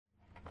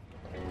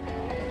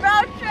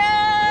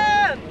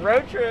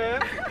Road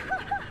trip.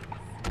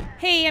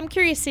 Hey, I'm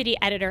Curious City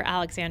editor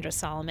Alexandra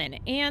Solomon,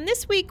 and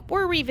this week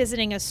we're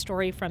revisiting a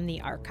story from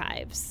the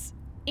archives.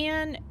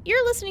 And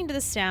you're listening to the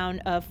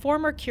sound of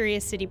former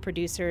Curious City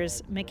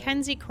producers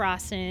Mackenzie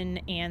Crossan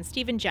and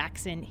Stephen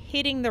Jackson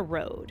hitting the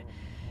road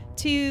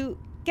to,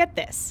 get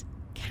this,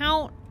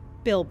 count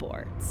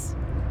billboards.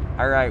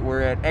 All right,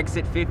 we're at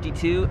exit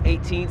 52,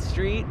 18th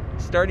Street.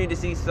 Starting to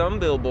see some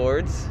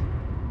billboards.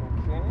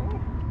 Okay.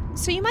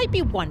 So you might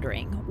be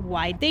wondering,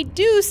 why'd they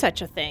do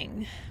such a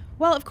thing?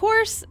 Well, of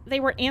course, they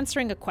were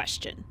answering a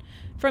question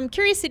from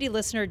Curious City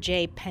listener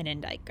Jay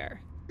Pennendiker.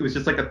 It was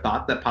just like a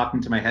thought that popped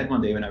into my head one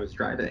day when I was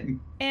driving.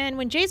 And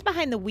when Jay's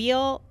behind the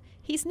wheel,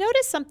 he's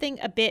noticed something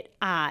a bit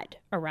odd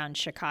around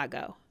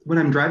Chicago. When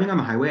I'm driving on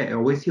the highway, I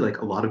always see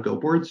like a lot of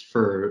billboards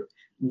for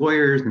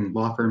lawyers and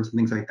law firms and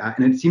things like that.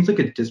 And it seems like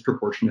a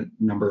disproportionate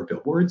number of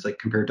billboards, like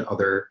compared to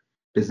other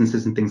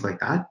businesses and things like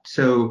that.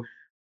 So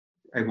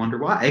I wonder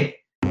why.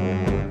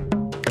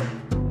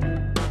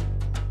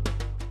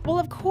 Well,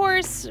 of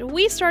course,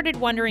 we started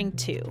wondering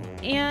too.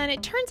 And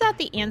it turns out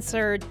the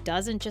answer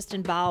doesn't just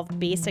involve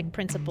basic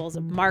principles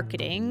of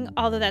marketing,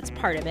 although that's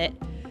part of it.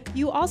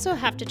 You also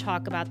have to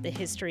talk about the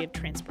history of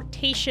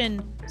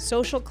transportation,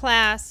 social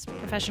class,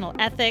 professional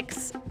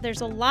ethics.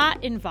 There's a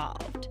lot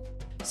involved.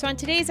 So on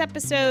today's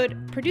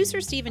episode, producer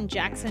Stephen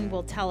Jackson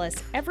will tell us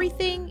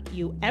everything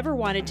you ever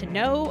wanted to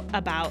know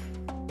about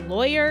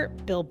lawyer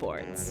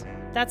billboards.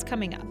 That's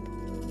coming up.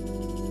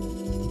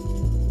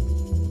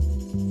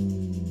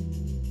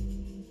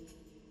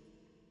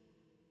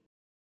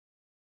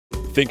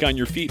 Think on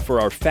your feet for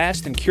our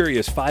Fast and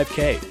Curious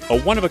 5K,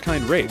 a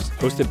one-of-a-kind race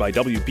hosted by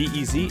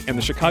WBEZ and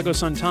the Chicago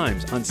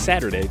Sun-Times on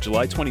Saturday,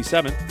 July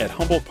 27th at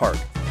Humboldt Park.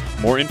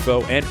 More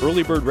info and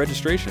early bird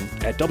registration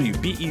at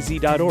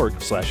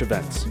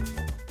wbez.org/events.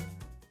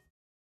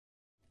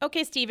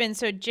 Okay, Stephen,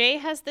 so Jay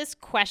has this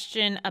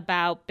question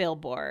about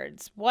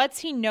billboards. What's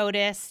he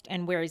noticed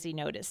and where has he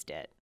noticed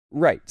it?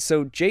 Right.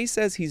 So Jay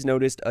says he's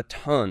noticed a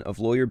ton of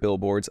lawyer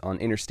billboards on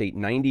Interstate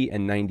 90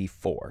 and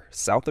 94,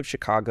 south of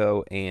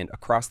Chicago and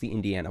across the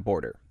Indiana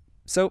border.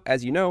 So,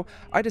 as you know,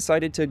 I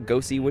decided to go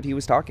see what he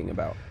was talking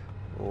about.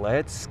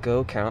 Let's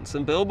go count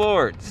some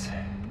billboards.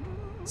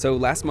 So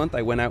last month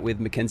I went out with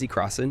Mackenzie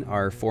Crossan,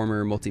 our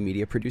former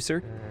multimedia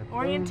producer.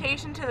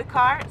 Orientation to the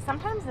car.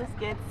 Sometimes this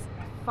gets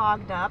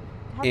fogged up.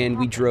 And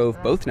we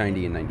drove both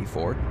 90 and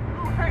 94.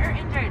 Hurt or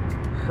injured?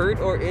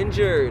 Hurt or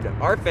injured.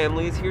 Our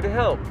family is here to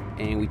help.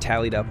 And we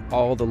tallied up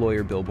all the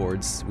lawyer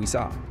billboards we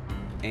saw.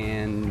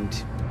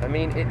 And I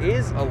mean, it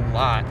is a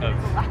lot of...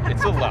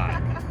 It's a lot.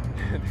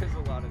 There's a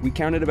lot of... We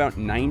counted about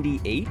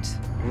 98.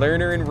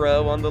 Lerner and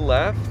Rowe on the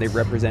left. They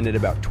represented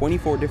about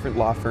 24 different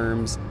law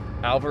firms.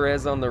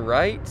 Alvarez on the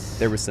right.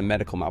 There was some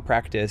medical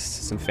malpractice,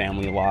 some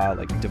family law,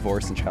 like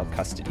divorce and child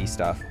custody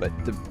stuff, but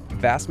the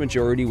vast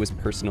majority was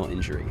personal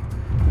injury.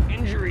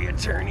 Injury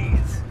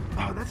attorneys.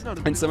 Oh, that's not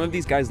a... And some of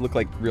these guys look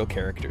like real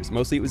characters.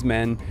 Mostly it was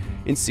men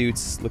in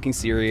suits, looking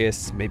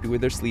serious, maybe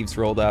with their sleeves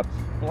rolled up.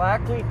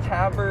 Blackley,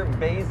 Tabor,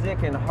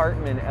 Basic, and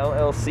Hartman,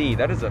 LLC.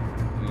 That is a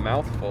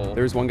mouthful.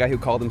 There was one guy who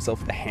called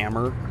himself the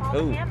Hammer.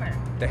 Called the Hammer.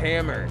 The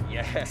Hammer,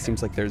 yeah.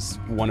 Seems like there's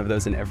one of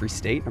those in every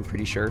state, I'm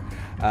pretty sure.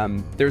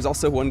 There's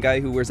also one guy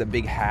who wears a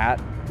big hat.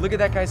 Look at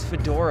that guy's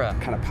fedora.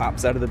 Kind of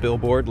pops out of the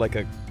billboard like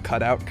a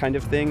cutout kind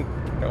of thing.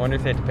 I wonder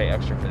if they had to pay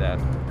extra for that.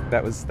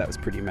 That was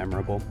pretty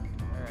memorable.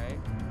 All right.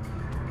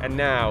 And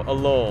now, a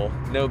lull.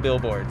 No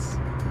billboards.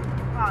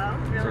 Wow,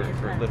 that was really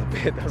For a little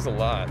bit. That was a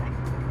lot.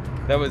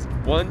 That was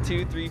 1,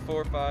 2, 3,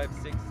 4, 5,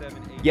 6,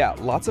 7, 8. Yeah,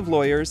 lots of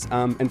lawyers.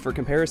 And for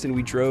comparison,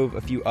 we drove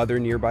a few other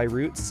nearby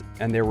routes,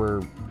 and there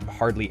were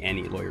hardly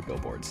any lawyer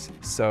billboards.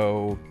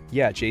 So,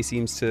 yeah, Jay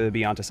seems to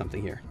be onto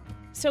something here.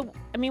 So,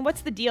 I mean,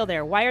 what's the deal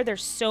there? Why are there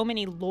so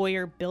many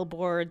lawyer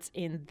billboards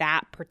in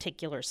that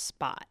particular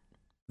spot?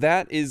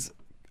 That is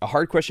a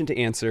hard question to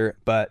answer,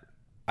 but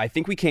I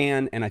think we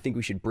can, and I think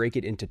we should break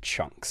it into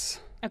chunks.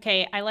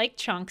 Okay, I like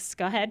chunks.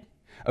 Go ahead.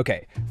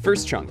 Okay,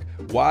 first chunk.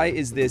 Why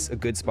is this a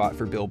good spot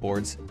for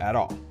billboards at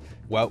all?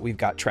 Well, we've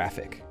got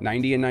traffic.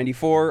 90 and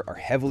 94 are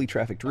heavily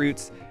trafficked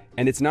routes,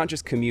 and it's not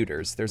just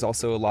commuters. There's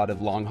also a lot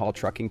of long-haul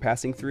trucking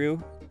passing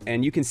through,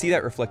 and you can see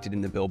that reflected in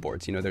the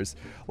billboards. You know, there's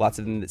lots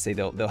of them that say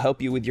they'll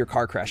help you with your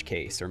car crash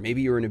case, or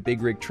maybe you were in a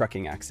big rig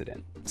trucking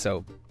accident.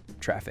 So,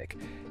 traffic.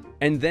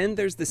 And then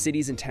there's the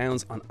cities and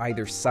towns on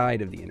either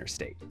side of the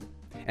interstate.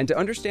 And to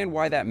understand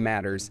why that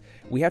matters,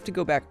 we have to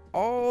go back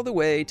all the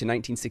way to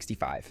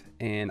 1965.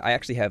 And I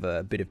actually have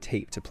a bit of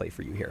tape to play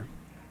for you here.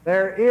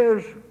 There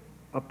is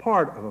a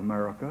part of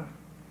America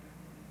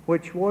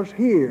which was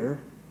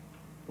here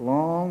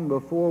long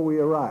before we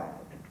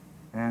arrived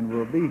and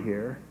will be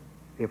here,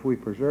 if we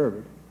preserve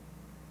it,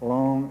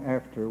 long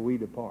after we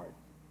depart.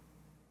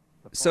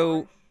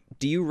 So,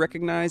 do you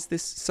recognize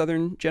this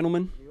Southern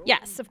gentleman?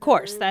 Yes, of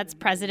course. That's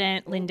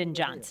President Lyndon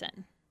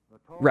Johnson.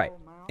 Right.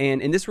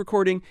 And in this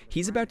recording,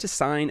 he's about to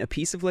sign a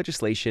piece of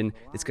legislation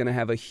that's going to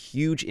have a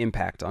huge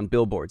impact on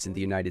billboards in the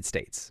United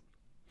States.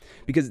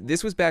 Because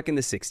this was back in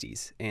the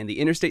 60s, and the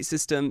interstate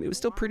system, it was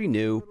still pretty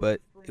new,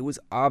 but it was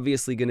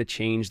obviously going to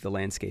change the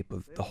landscape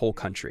of the whole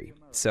country.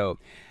 So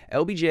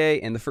LBJ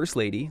and the First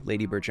Lady,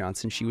 Lady Bird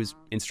Johnson, she was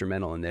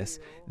instrumental in this.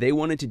 They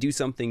wanted to do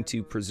something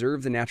to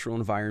preserve the natural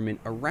environment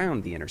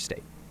around the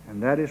interstate.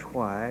 And that is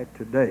why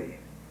today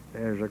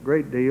there's a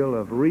great deal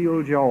of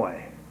real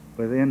joy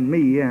within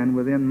me and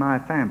within my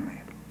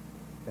family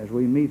as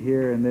we meet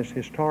here in this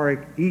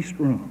historic East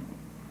Room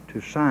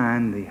to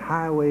sign the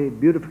Highway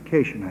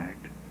Beautification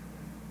Act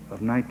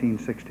of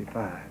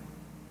 1965.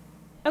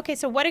 Okay,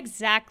 so what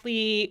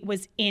exactly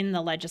was in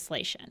the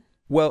legislation?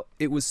 Well,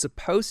 it was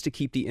supposed to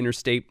keep the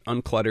interstate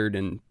uncluttered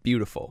and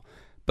beautiful.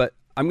 But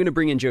I'm going to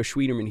bring in Joe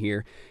Schwieterman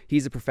here.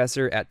 He's a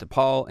professor at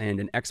DePaul and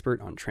an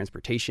expert on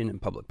transportation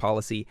and public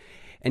policy.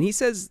 And he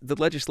says the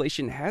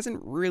legislation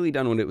hasn't really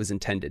done what it was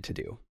intended to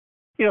do.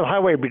 You know, the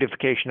Highway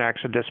Beautification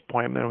Act's a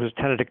disappointment. It was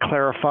intended to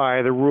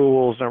clarify the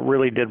rules, and it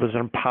really did was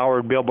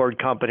empowered billboard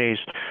companies.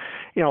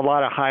 You know, a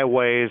lot of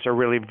highways are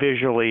really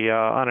visually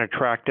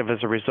unattractive as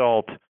a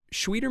result.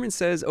 Schwieterman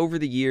says over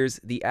the years,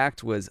 the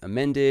act was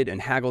amended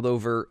and haggled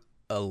over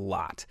a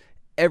lot.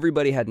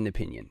 Everybody had an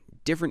opinion.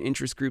 Different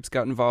interest groups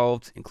got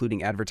involved,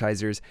 including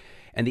advertisers.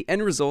 And the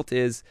end result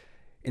is,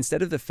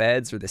 instead of the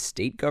feds or the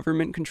state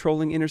government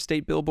controlling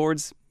interstate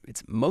billboards,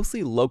 it's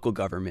mostly local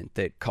government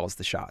that calls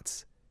the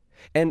shots.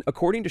 And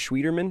according to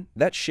Schwieterman,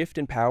 that shift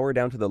in power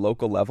down to the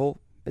local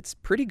level, it's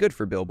pretty good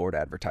for billboard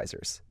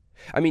advertisers.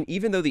 I mean,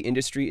 even though the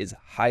industry is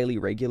highly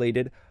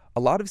regulated, a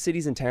lot of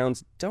cities and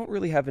towns don't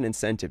really have an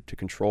incentive to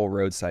control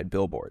roadside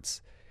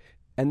billboards.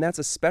 And that's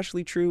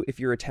especially true if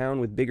you're a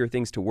town with bigger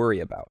things to worry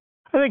about.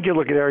 I think you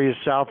look at areas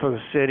south of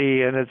the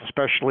city, and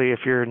especially if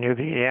you're near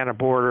the Indiana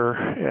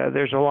border,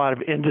 there's a lot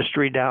of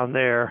industry down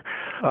there.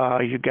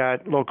 You've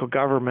got local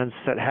governments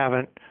that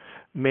haven't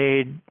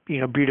made,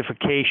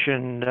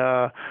 beautification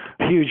a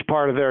huge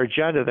part of their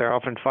agenda. They're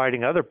often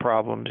fighting other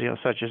problems,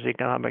 such as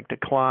economic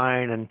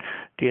decline and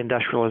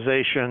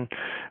deindustrialization.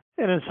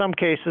 And in some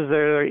cases,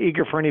 they're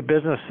eager for any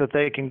business that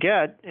they can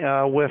get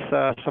with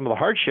some of the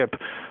hardship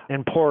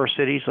in poorer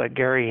cities like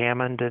Gary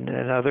Hammond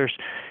and others.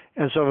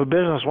 And so if a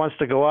business wants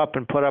to go up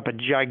and put up a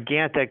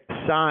gigantic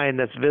sign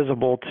that's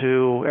visible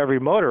to every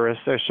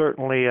motorist, they're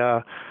certainly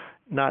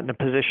not in a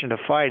position to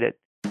fight it.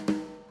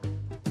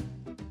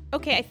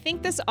 Okay, I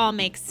think this all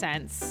makes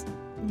sense.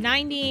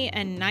 90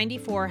 and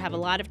 94 have a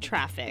lot of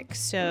traffic,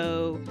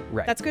 so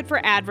Right. That's good for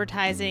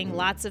advertising.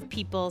 Lots of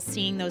people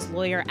seeing those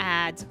lawyer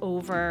ads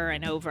over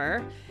and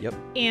over. Yep.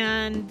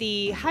 And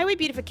the Highway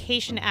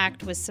Beautification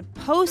Act was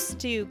supposed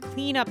to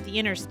clean up the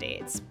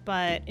interstates,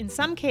 but in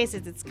some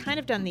cases it's kind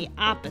of done the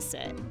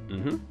opposite,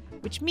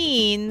 which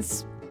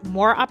means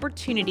more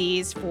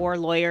opportunities for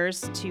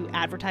lawyers to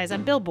advertise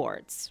on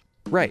billboards.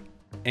 Right.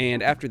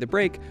 And after the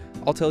break,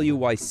 I'll tell you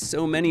why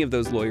so many of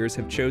those lawyers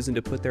have chosen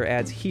to put their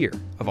ads here,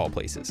 of all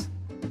places.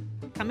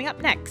 Coming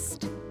up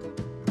next.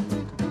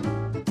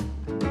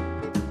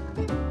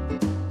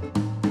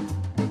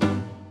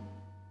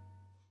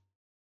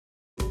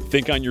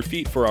 Think on your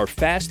feet for our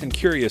Fast and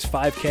Curious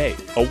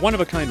 5K, a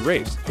one-of-a-kind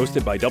race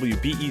hosted by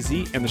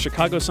WBEZ and the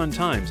Chicago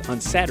Sun-Times on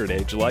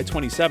Saturday, July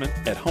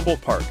 27th at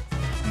Humboldt Park.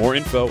 More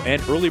info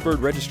and early bird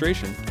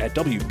registration at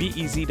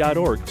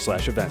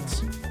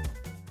wbez.org/events.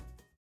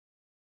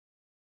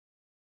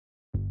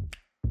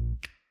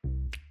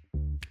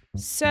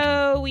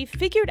 So we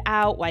figured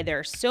out why there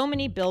are so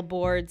many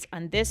billboards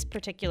on this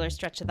particular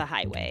stretch of the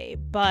highway,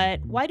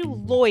 but why do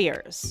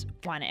lawyers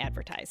want to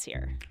advertise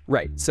here?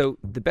 Right. So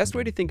the best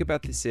way to think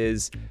about this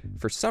is,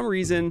 for some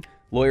reason,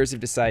 lawyers have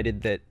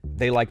decided that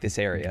they like this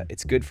area.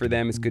 It's good for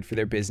them. It's good for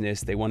their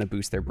business. They want to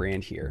boost their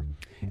brand here.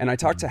 And I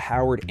talked to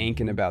Howard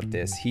Ankin about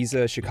this. He's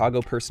a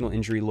Chicago personal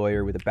injury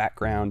lawyer with a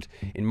background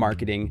in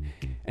marketing.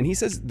 And he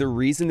says the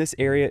reason this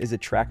area is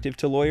attractive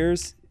to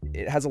lawyers,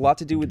 it has a lot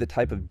to do with the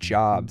type of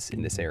jobs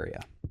in this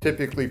area.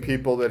 Typically,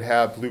 people that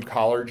have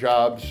blue-collar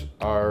jobs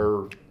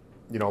are,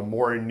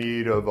 more in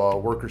need of a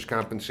workers'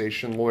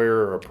 compensation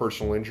lawyer or a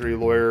personal injury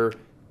lawyer.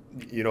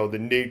 The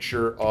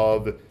nature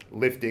of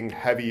lifting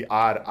heavy,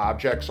 odd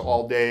objects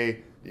all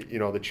day,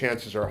 the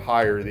chances are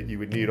higher that you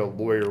would need a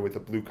lawyer with a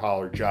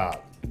blue-collar job.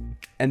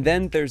 And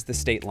then there's the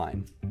state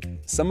line.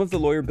 Some of the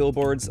lawyer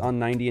billboards on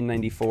 90 and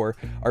 94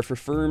 are for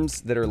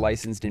firms that are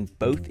licensed in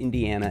both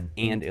Indiana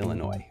and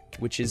Illinois,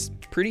 which is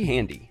pretty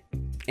handy.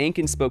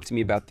 Ankin spoke to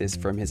me about this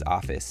from his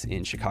office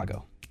in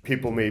Chicago.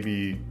 People may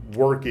be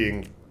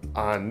working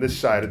on this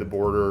side of the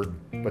border,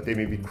 but they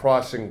may be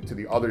crossing to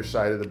the other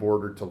side of the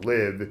border to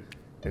live.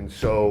 And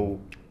so,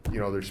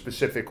 there's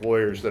specific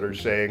lawyers that are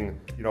saying,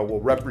 we'll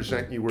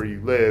represent you where you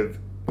live,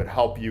 but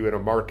help you in a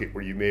market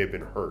where you may have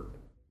been hurt.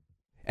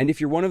 And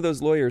if you're one of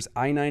those lawyers,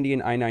 I-90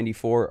 and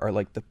I-94 are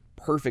like the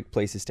perfect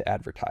places to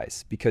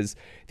advertise because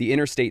the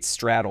interstates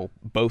straddle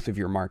both of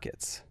your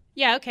markets.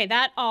 Yeah, okay,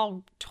 that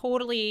all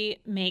totally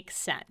makes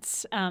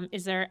sense.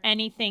 Is there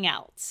anything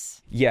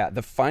else? Yeah,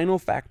 the final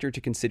factor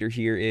to consider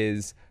here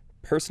is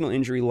personal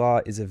injury law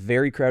is a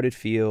very crowded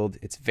field,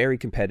 it's very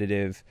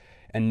competitive,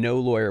 and no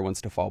lawyer wants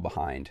to fall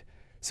behind.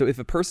 So if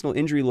a personal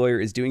injury lawyer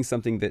is doing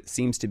something that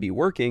seems to be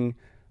working,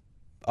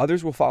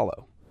 others will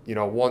follow.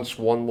 Once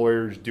one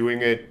lawyer is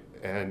doing it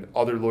and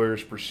other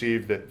lawyers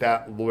perceive that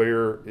that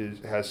lawyer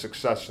has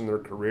success in their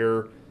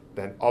career,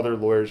 then other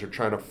lawyers are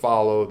trying to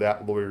follow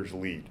that lawyer's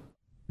lead.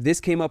 This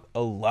came up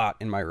a lot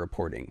in my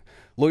reporting.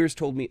 Lawyers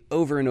told me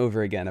over and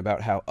over again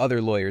about how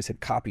other lawyers had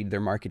copied their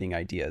marketing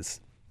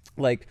ideas.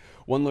 Like,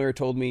 one lawyer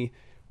told me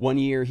one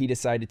year he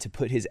decided to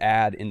put his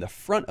ad in the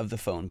front of the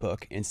phone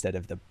book instead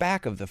of the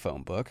back of the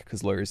phone book,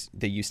 because lawyers,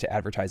 they used to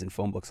advertise in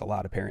phone books a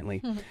lot,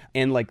 apparently.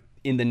 And like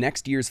in the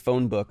next year's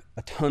phone book,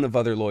 a ton of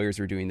other lawyers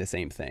were doing the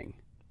same thing.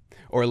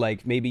 Or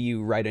like maybe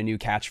you write a new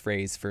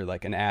catchphrase for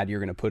like an ad you're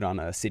going to put on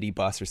a city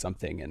bus or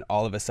something, and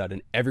all of a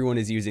sudden everyone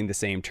is using the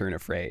same turn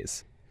of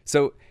phrase.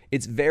 So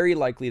it's very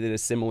likely that a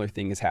similar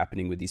thing is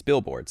happening with these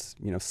billboards.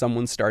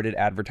 Someone started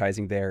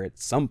advertising there at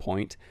some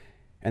point,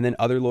 and then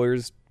other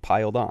lawyers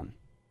piled on.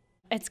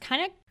 It's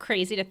kind of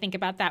crazy to think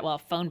about that. Well,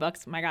 phone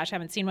books, my gosh, I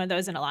haven't seen one of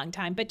those in a long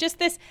time. But just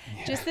this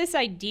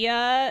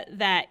idea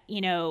that,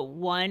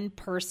 one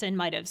person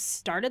might have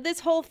started this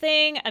whole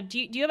thing. Do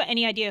you have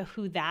any idea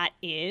who that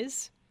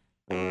is?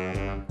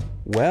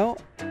 Well,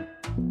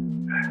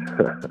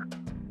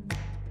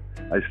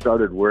 I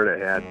started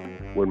wearing a hat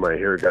when my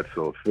hair got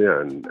so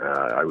thin,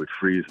 I would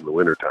freeze in the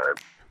wintertime.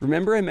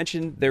 Remember I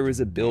mentioned there was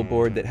a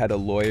billboard that had a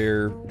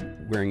lawyer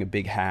wearing a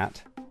big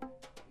hat?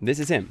 This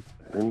is him.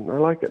 And I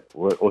like it.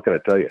 What can I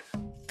tell you?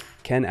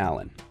 Ken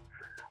Allen.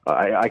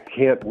 I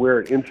can't wear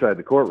it inside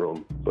the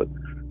courtroom, but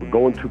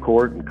going to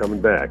court and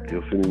coming back,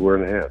 you'll see me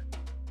wearing a hat.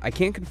 I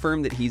can't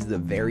confirm that he's the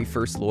very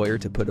first lawyer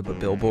to put up a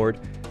billboard,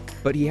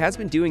 but he has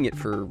been doing it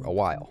for a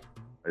while.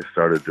 I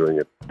started doing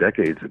it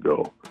decades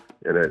ago,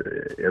 and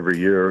every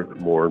year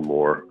more and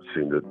more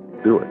seem to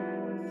do it.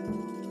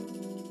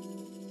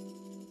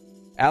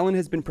 Allen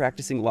has been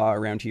practicing law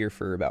around here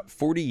for about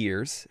 40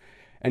 years,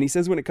 and he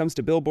says when it comes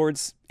to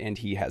billboards, and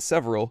he has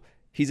several,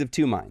 he's of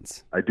two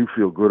minds. I do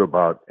feel good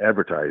about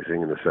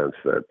advertising in the sense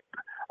that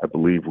I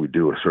believe we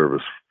do a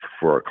service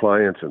for our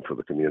clients and for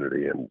the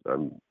community, and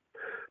I'm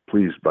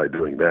pleased by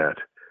doing that.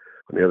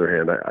 On the other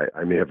hand,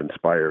 I may have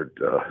inspired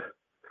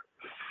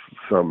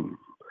some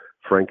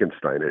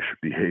Frankensteinish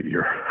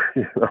behavior,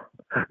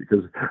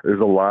 because there's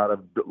a lot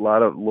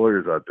of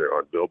lawyers out there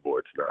on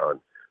billboards now, and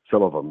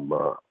some of them,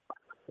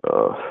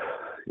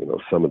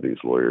 some of these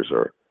lawyers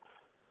are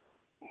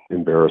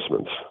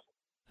embarrassments.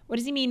 What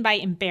does he mean by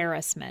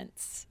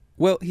embarrassments?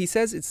 Well, he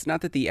says it's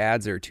not that the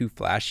ads are too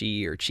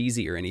flashy or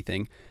cheesy or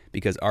anything,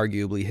 because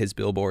arguably his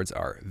billboards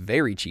are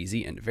very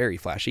cheesy and very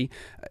flashy.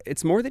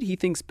 It's more that he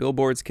thinks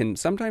billboards can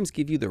sometimes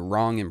give you the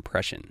wrong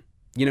impression.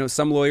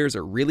 Some lawyers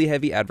are really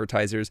heavy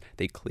advertisers.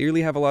 They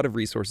clearly have a lot of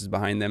resources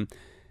behind them,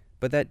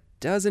 but that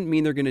doesn't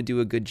mean they're going to do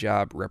a good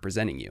job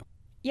representing you.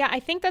 Yeah, I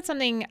think that's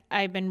something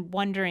I've been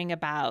wondering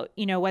about,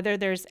 whether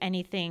there's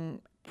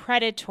anything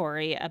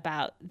predatory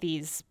about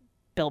these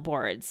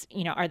billboards.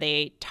 Are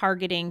they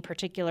targeting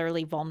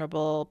particularly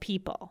vulnerable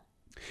people?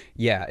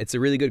 Yeah, it's a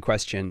really good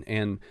question,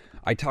 and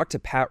I talked to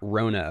Pat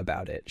Rona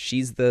about it.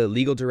 She's the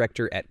legal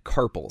director at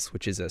CARPLS,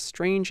 which is a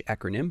strange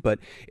acronym, but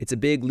it's a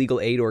big legal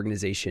aid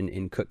organization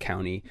in Cook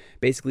County.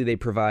 Basically, they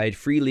provide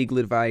free legal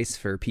advice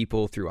for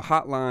people through a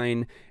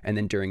hotline, and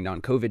then during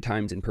non-COVID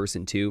times in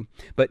person too.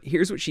 But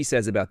here's what she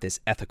says about this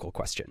ethical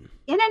question.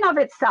 In and of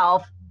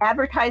itself,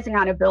 advertising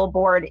on a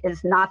billboard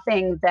is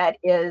nothing that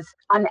is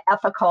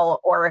unethical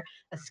or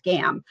a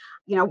scam.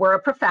 We're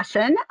a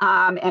profession,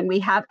 and we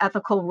have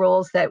ethical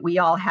rules that we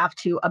all have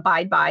to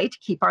abide by to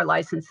keep our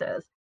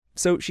licenses.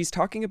 So she's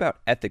talking about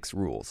ethics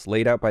rules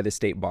laid out by the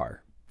state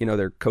bar,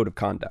 their code of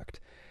conduct.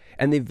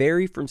 And they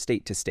vary from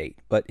state to state.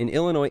 But in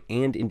Illinois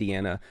and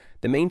Indiana,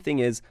 the main thing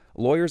is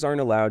lawyers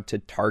aren't allowed to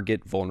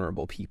target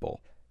vulnerable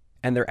people.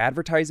 And their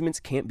advertisements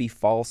can't be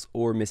false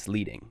or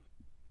misleading.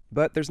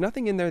 But there's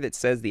nothing in there that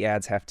says the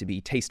ads have to be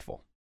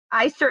tasteful.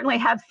 I certainly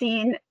have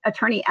seen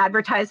attorney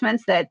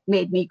advertisements that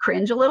made me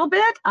cringe a little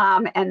bit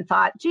and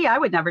thought, gee, I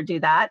would never do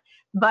that.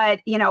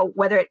 But,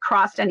 whether it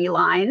crossed any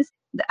lines,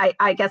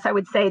 I guess I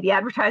would say the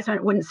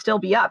advertisement wouldn't still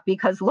be up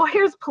because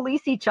lawyers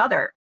police each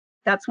other.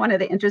 That's one of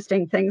the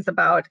interesting things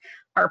about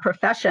our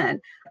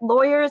profession.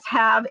 Lawyers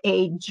have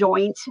a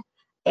joint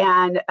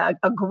and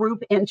a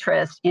group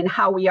interest in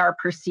how we are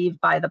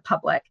perceived by the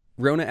public.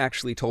 Rona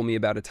actually told me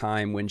about a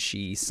time when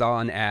she saw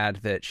an ad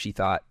that she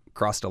thought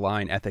crossed a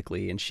line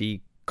ethically, and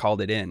she called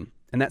it in.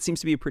 And that seems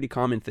to be a pretty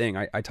common thing.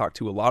 I talked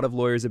to a lot of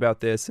lawyers about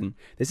this, and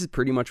this is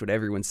pretty much what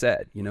everyone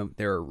said.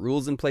 There are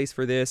rules in place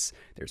for this,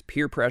 there's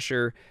peer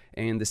pressure,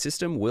 and the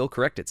system will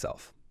correct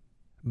itself.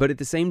 But at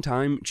the same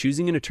time,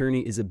 choosing an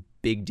attorney is a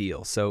big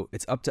deal, so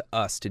it's up to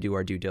us to do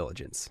our due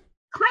diligence.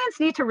 Clients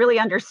need to really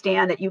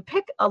understand that you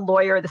pick a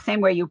lawyer the same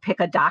way you pick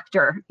a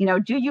doctor.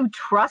 Do you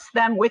trust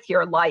them with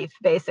your life,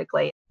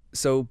 basically?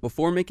 So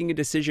before making a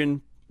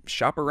decision,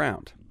 shop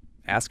around.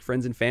 Ask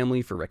friends and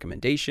family for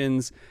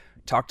recommendations,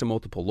 talk to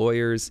multiple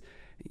lawyers,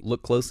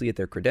 look closely at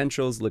their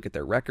credentials, look at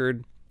their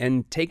record,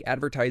 and take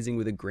advertising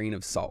with a grain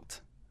of salt.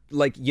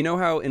 Like,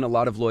 how in a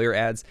lot of lawyer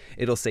ads,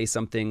 it'll say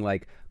something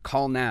like,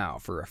 call now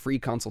for a free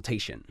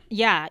consultation.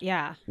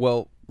 Yeah.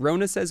 Well,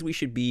 Rona says we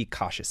should be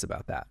cautious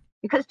about that.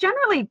 Because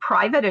generally,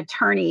 private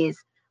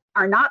attorneys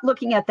are not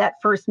looking at that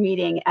first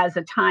meeting as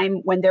a time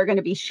when they're going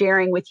to be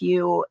sharing with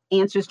you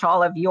answers to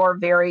all of your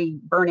very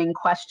burning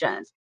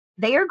questions.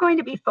 They are going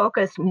to be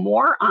focused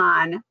more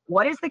on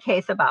what is the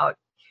case about?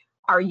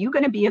 Are you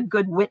going to be a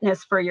good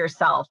witness for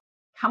yourself?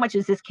 How much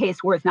is this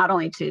case worth not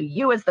only to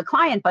you as the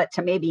client, but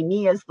to maybe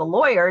me as the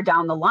lawyer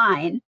down the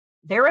line?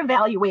 They're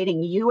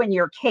evaluating you and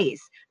your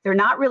case. They're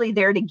not really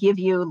there to give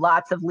you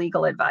lots of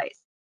legal advice.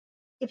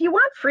 If you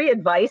want free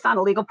advice on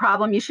a legal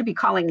problem, you should be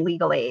calling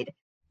Legal Aid.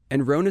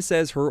 And Rona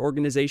says her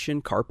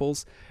organization,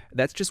 Carpels,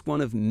 that's just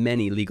one of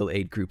many legal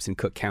aid groups in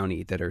Cook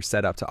County that are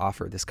set up to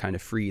offer this kind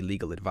of free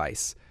legal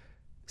advice.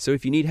 So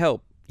if you need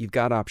help, you've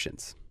got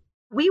options.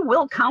 We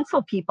will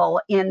counsel people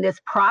in this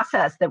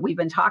process that we've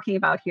been talking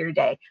about here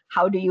today.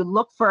 How do you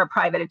look for a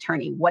private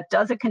attorney? What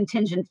does a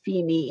contingent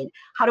fee mean?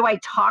 How do I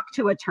talk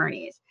to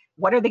attorneys?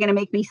 What are they going to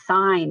make me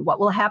sign? What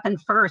will happen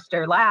first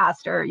or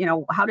last? Or,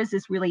 how does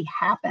this really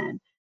happen?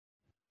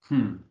 I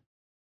mean,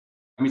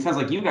 it sounds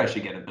like you guys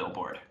should get a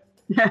billboard.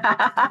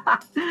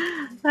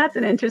 That's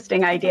an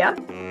interesting idea.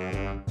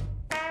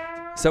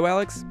 So,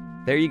 Alex,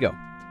 there you go.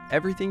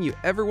 Everything you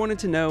ever wanted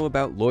to know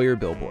about lawyer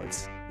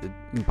billboards.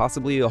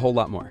 Possibly a whole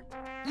lot more.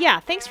 Yeah,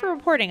 thanks for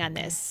reporting on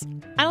this.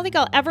 I don't think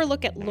I'll ever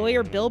look at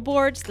lawyer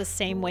billboards the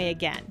same way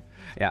again.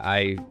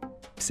 Yeah,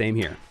 same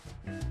here.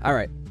 All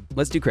right,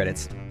 let's do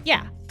credits.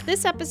 Yeah,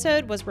 this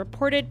episode was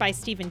reported by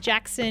Stephen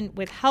Jackson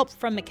with help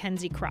from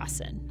Mackenzie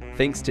Crossan.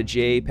 Thanks to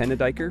Jay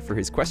Penediker for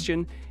his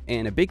question,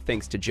 and a big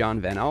thanks to John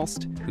Van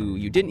Alst, who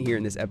you didn't hear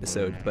in this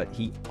episode, but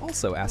he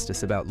also asked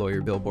us about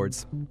lawyer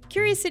billboards.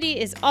 Curious City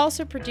is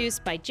also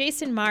produced by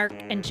Jason Mark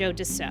and Joe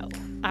Deso.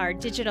 Our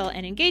digital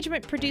and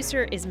engagement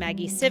producer is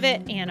Maggie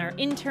Civet, and our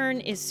intern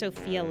is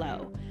Sophia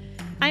Lowe.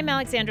 I'm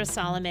Alexandra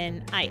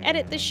Solomon. I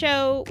edit the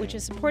show, which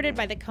is supported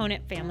by the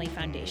Conant Family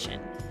Foundation.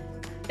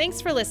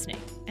 Thanks for listening,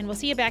 and we'll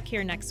see you back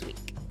here next week.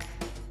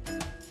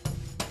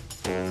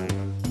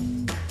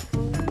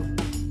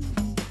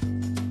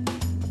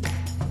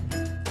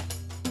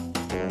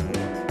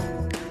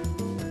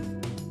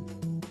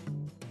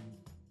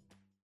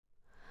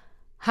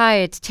 Hi,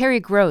 it's Terry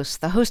Gross,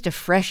 the host of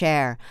Fresh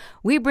Air.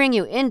 We bring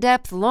you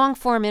in-depth,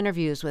 long-form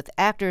interviews with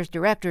actors,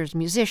 directors,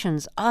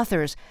 musicians,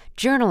 authors,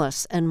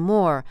 journalists, and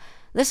more.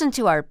 Listen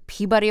to our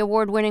Peabody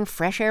Award-winning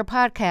Fresh Air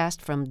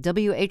podcast from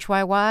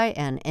WHYY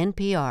and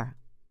NPR.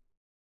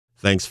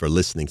 Thanks for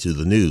listening to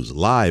the news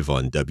live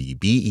on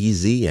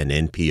WBEZ and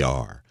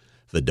NPR.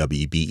 The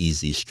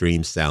WBEZ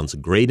stream sounds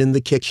great in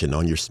the kitchen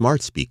on your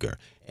smart speaker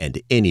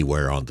and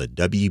anywhere on the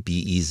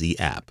WBEZ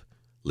app.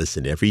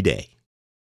 Listen every day.